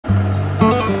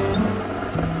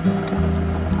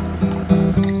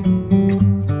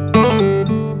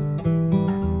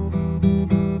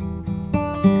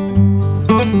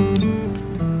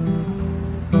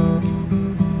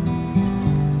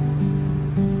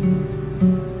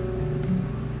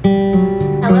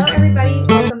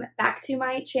to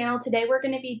my channel. Today we're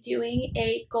going to be doing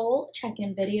a goal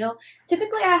check-in video.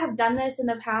 Typically I have done this in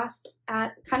the past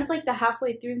at kind of like the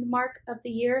halfway through the mark of the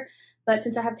year, but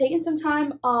since I have taken some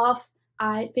time off,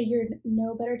 I figured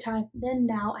no better time than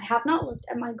now. I have not looked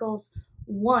at my goals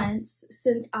once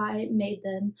since I made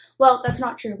them. Well, that's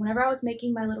not true. Whenever I was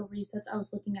making my little resets, I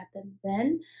was looking at them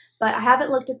then, but I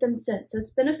haven't looked at them since. So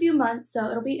it's been a few months, so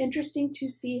it'll be interesting to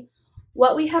see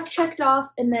what we have checked off.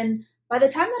 And then by the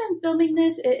time that I'm filming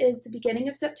this, it is the beginning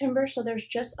of September, so there's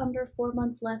just under 4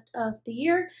 months left of the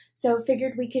year. So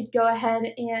figured we could go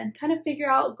ahead and kind of figure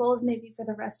out goals maybe for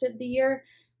the rest of the year,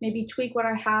 maybe tweak what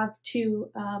I have to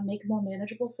make more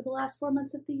manageable for the last 4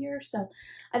 months of the year. So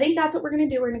I think that's what we're going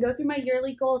to do. We're going to go through my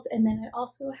yearly goals, and then I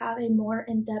also have a more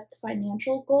in-depth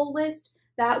financial goal list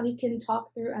that we can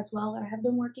talk through as well that I have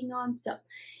been working on. So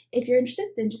if you're interested,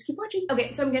 then just keep watching. Okay,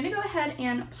 so I'm going to go ahead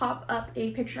and pop up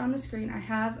a picture on the screen. I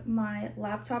have my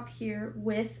laptop here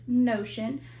with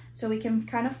Notion, so we can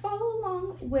kind of follow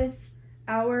along with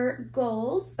our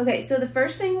goals. Okay, so the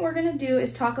first thing we're going to do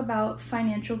is talk about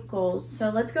financial goals. So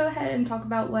let's go ahead and talk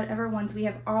about whatever ones we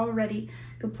have already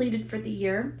completed for the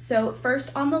year. So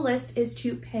first on the list is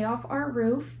to pay off our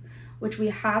roof, which we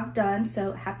have done,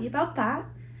 so happy about that.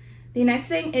 The next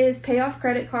thing is pay off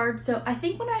credit card. So I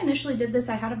think when I initially did this,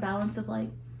 I had a balance of like,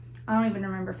 I don't even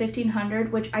remember,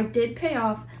 $1,500, which I did pay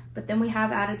off, but then we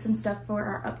have added some stuff for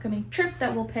our upcoming trip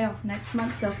that will pay off next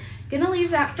month. So gonna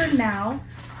leave that for now.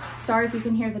 Sorry if you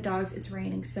can hear the dogs, it's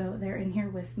raining, so they're in here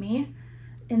with me.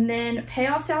 And then pay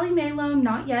off Sallie Mae loan,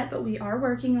 not yet, but we are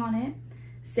working on it.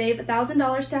 Save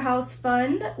 $1,000 to house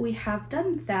fund, we have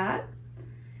done that.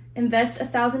 Invest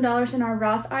 $1,000 in our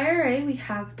Roth IRA, we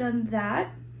have done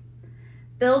that.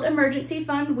 Build emergency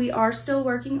fund, we are still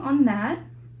working on that.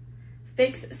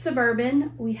 Fix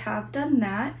Suburban, we have done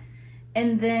that.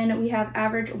 And then we have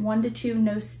average 1 to 2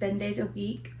 no spend days a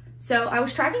week. So I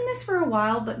was tracking this for a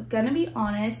while, but gonna be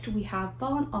honest, we have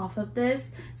fallen off of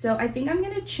this. So I think I'm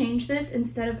gonna change this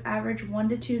instead of average 1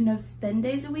 to 2 no spend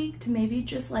days a week to maybe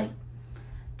just like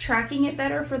tracking it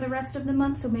better for the rest of the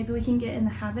month. So maybe we can get in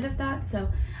the habit of that. So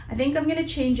I think I'm gonna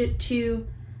change it to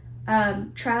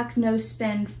track no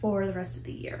spend for the rest of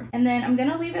the year. And then I'm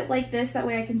gonna leave it like this, that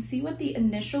way I can see what the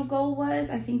initial goal was.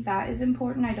 I think that is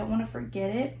important. I don't want to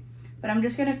forget it, but I'm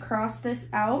just gonna cross this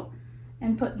out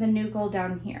and put the new goal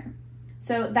down here.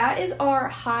 So that is our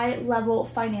high level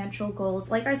financial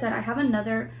goals. Like I said, I have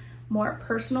another more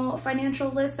personal financial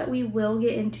list that we will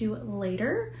get into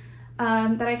later,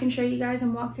 that I can show you guys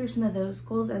and walk through some of those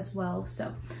goals as well.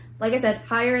 So like I said,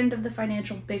 higher end of the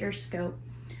financial, bigger scope.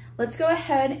 Let's go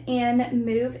ahead and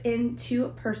move into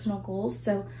personal goals.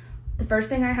 So the first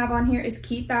thing I have on here is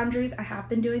keep boundaries. I have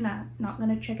been doing that. Not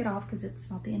going to check it off because it's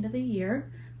not the end of the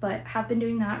year, but have been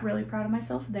doing that. Really proud of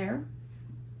myself there.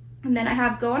 And then I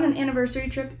have go on an anniversary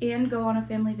trip and go on a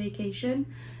family vacation.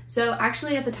 So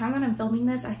actually at the time that I'm filming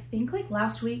this, I think like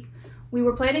last week, we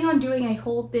were planning on doing a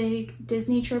whole big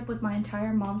Disney trip with my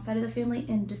entire mom's side of the family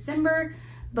in December,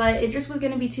 but it just was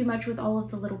going to be too much with all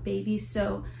of the little babies.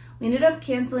 So we ended up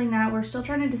canceling that. We're still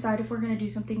trying to decide if we're going to do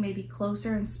something maybe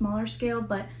closer and smaller scale,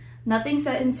 but nothing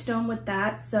set in stone with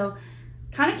that. So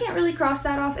kind of can't really cross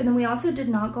that off. And then we also did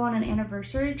not go on an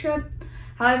anniversary trip.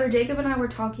 However, Jacob and I were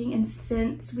talking, and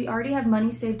since we already have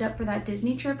money saved up for that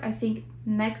Disney trip, I think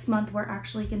next month we're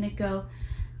actually going to go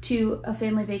to a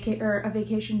family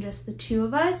vacation, just the two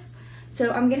of us.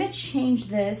 So I'm going to change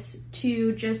this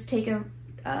to just take a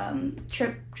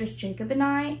trip, just Jacob and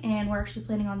I, and we're actually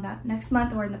planning on that next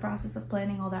month. We're in the process of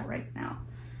planning all that right now.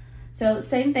 So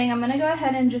same thing, I'm going to go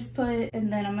ahead and just put,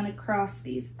 and then I'm going to cross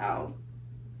these out.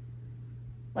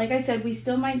 Like I said, we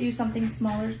still might do something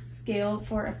smaller scale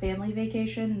for a family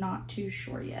vacation, not too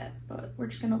sure yet, but we're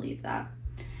just going to leave that.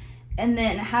 And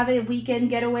then have a weekend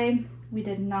getaway. We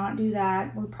did not do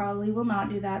that. We probably will not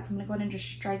do that, so I'm going to go ahead and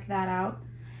just strike that out.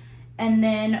 And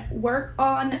then work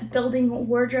on building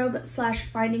wardrobe /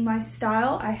 finding my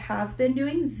style. I have been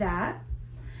doing that.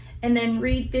 And then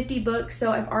read 50 books.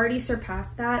 So I've already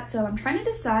surpassed that. So I'm trying to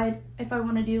decide if I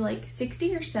want to do like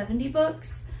 60 or 70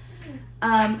 books.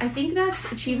 I think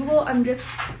that's achievable.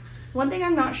 One thing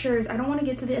I'm not sure is I don't want to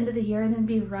get to the end of the year and then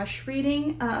be rush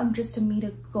reading just to meet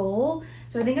a goal.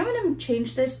 So I think I'm going to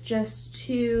change this just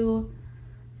to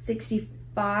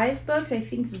 65 books. I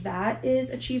think that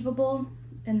is achievable.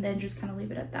 And then just kind of leave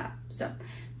it at that. So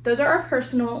those are our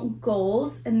personal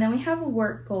goals. And then we have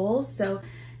work goals. So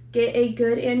get a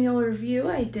good annual review.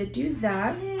 I did do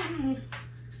that.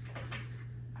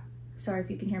 Sorry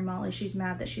if you can hear Molly. She's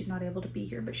mad that she's not able to be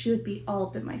here, but she would be all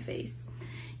up in my face.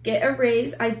 Get a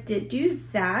raise. I did do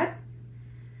that.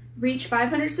 reach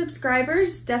 500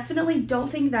 subscribers. Definitely don't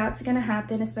think that's gonna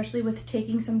happen, especially with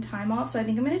taking some time off. So I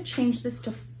think I'm gonna change this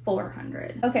to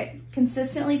 400. Okay,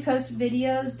 consistently post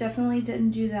videos. Definitely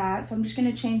didn't do that. So I'm just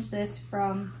gonna change this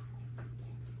from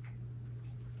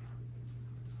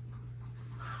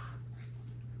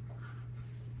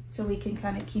so we can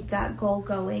kind of keep that goal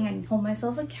going and hold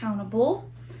myself accountable.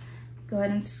 Go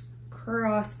ahead and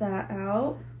cross that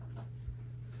out.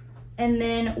 And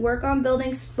then work on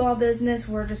building small business.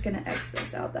 We're just gonna X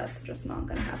this out. That's just not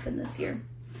gonna happen this year.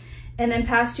 And then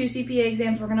pass 2 CPA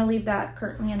exams. We're gonna leave that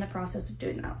currently in the process of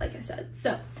doing that, like I said.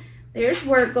 So there's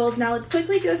work goals. Now let's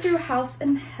quickly go through house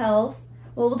and health.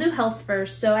 Well, we'll do health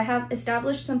first. So I have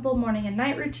established simple morning and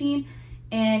night routine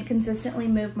and consistently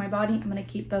move my body. I'm gonna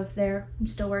keep both there. I'm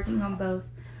still working on both.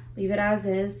 Leave it as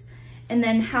is. And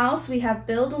then house, we have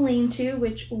build a lean-to,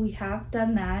 which we have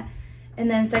done that. And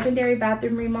then secondary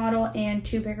bathroom remodel and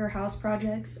 2 bigger house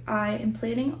projects. I am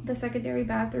planning the secondary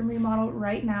bathroom remodel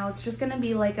right now. It's just gonna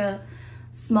be like a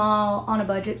small on a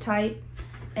budget type.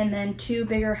 And then 2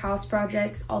 bigger house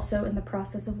projects, also in the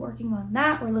process of working on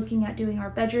that. We're looking at doing our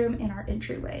bedroom and our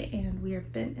entryway, and we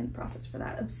have been in the process for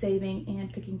that of saving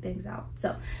and picking things out.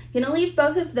 So gonna leave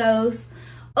both of those.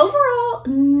 Overall,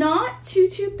 not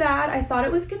too bad. I thought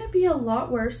it was gonna be a lot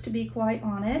worse, to be quite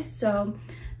honest. So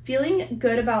feeling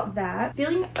good about that.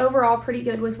 Feeling overall pretty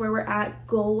good with where we're at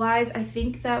goal-wise. I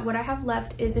think that what I have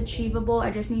left is achievable.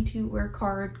 I just need to work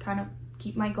hard, kind of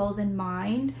keep my goals in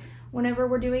mind whenever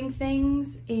we're doing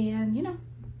things. And you know,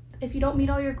 if you don't meet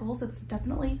all your goals, it's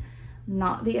definitely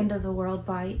not the end of the world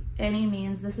by any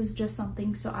means. This is just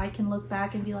something so I can look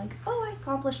back and be like, oh, I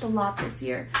accomplished a lot this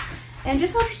year. And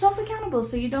just hold yourself accountable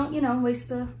so you don't, you know, waste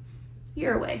the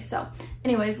year away. So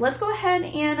anyways, let's go ahead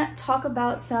and talk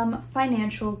about some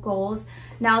financial goals.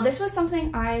 Now, this was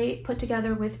something I put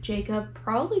together with Jacob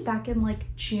probably back in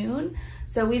like June.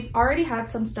 So we've already had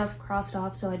some stuff crossed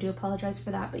off, so I do apologize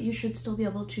for that, but you should still be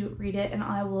able to read it and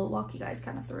I will walk you guys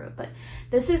kind of through it. But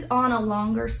this is on a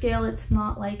longer scale. It's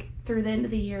not like through the end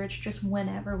of the year, it's just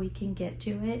whenever we can get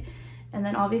to it. And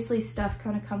then obviously stuff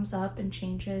kind of comes up and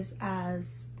changes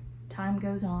as time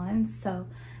goes on. So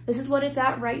this is what it's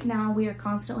at right now. We are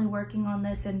constantly working on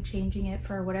this and changing it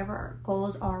for whatever our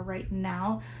goals are right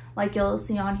now. Like you'll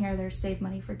see on here, there's save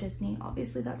money for Disney.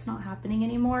 Obviously that's not happening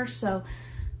anymore. So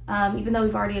even though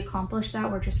we've already accomplished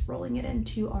that, we're just rolling it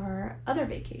into our other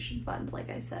vacation fund, like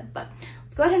I said. But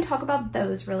let's go ahead and talk about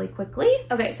those really quickly.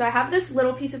 Okay, so I have this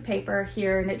little piece of paper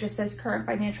here and it just says current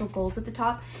financial goals at the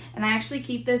top. And I actually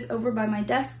keep this over by my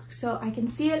desk so I can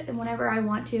see it whenever I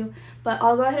want to. But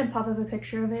I'll go ahead and pop up a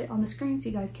picture of it on the screen so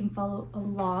you guys can follow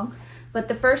along. But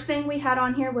the first thing we had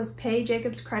on here was pay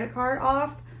Jacob's credit card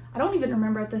off. I don't even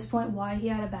remember at this point why he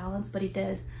had a balance, but he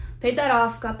did. Paid that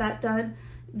off, got that done.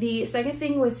 The second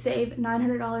thing was save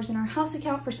 $900 in our house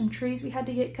account for some trees we had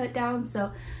to get cut down.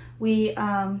 So we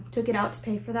took it out to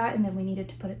pay for that and then we needed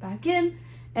to put it back in.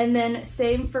 And then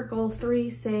same for goal 3,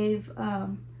 save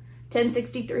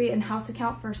 $1063 in house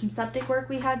account for some septic work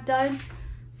we had done.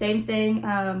 Same thing,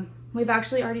 we've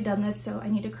actually already done this, so I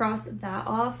need to cross that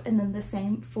off. And then the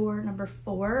same for number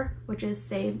 4, which is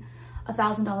save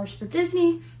 $1,000 for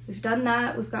Disney. We've done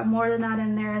that. We've got more than that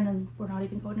in there, and then we're not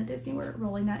even going to Disney. We're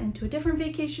rolling that into a different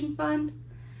vacation fund.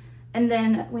 And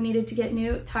then we needed to get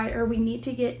new we need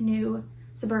to get new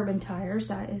Suburban tires.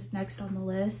 That is next on the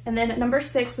list. And then at number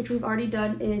 6, which we've already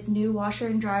done, is new washer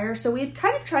and dryer. So we had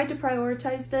kind of tried to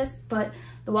prioritize this, but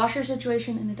the washer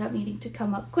situation ended up needing to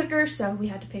come up quicker, so we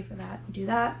had to pay for that and do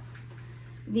that.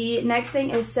 The next thing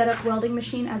is set up welding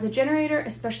machine as a generator,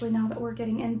 especially now that we're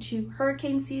getting into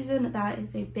hurricane season. That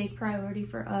is a big priority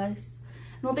for us.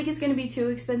 I don't think it's going to be too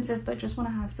expensive, but just want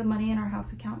to have some money in our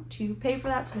house account to pay for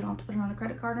that so we don't have to put it on a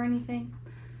credit card or anything.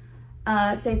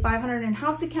 Save $500 in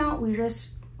house account.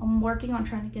 I'm working on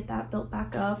trying to get that built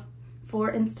back up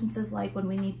for instances like when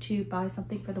we need to buy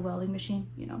something for the welding machine,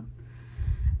 you know.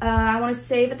 I want to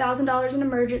save $1,000 in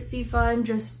emergency fund,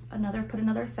 put another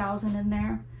 $1,000 in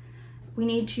there. We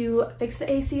need to fix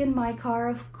the AC in my car,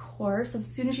 of course. As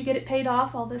soon as you get it paid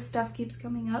off, all this stuff keeps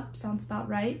coming up. Sounds about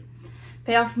right.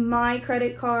 Pay off my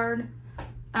credit card.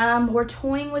 We're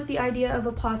toying with the idea of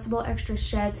a possible extra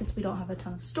shed since we don't have a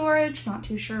ton of storage. Not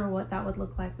too sure what that would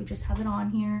look like. We just have it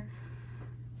on here.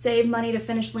 Save money to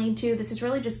finish lean-to. This is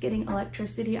really just getting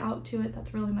electricity out to it.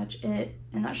 That's really much it.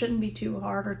 And that shouldn't be too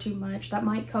hard or too much. That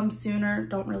might come sooner.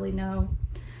 Don't really know.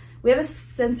 We have a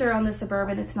sensor on the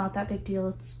Suburban. It's not that big deal.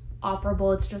 It's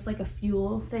operable. It's just like a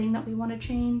fuel thing that we want to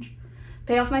change.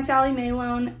 Pay off my Sallie Mae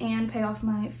loan and pay off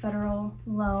my federal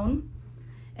loan.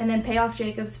 And then pay off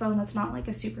Jacob's phone. That's not like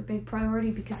a super big priority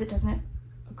because it doesn't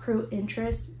accrue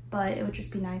interest but it would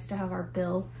just be nice to have our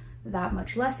bill that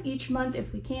much less each month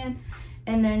if we can,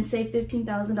 and then save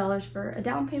 $15,000 for a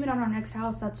down payment on our next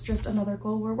house. That's just another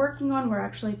goal we're working on. We're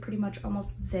actually pretty much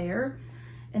almost there,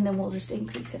 and then we'll just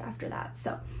increase it after that.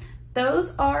 So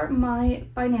those are my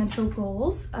financial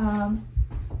goals.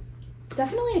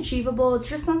 Definitely achievable. It's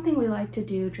just something we like to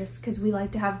do just because we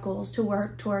like to have goals to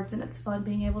work towards, and it's fun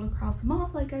being able to cross them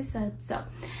off, like I said. So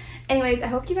anyways, I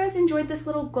hope you guys enjoyed this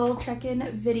little goal check-in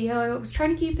video. I was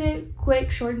trying to keep it quick,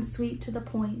 short, and sweet, to the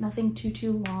point, nothing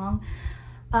too long.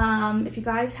 If you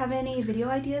guys have any video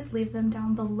ideas, leave them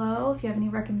down below. If you have any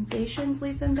recommendations,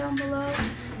 leave them down below.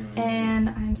 And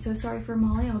I'm so sorry for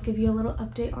Molly. I'll give you a little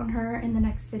update on her in the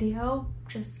next video,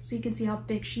 just so you can see how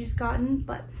big she's gotten.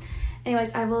 But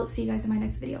anyways, I will see you guys in my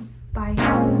next video. Bye.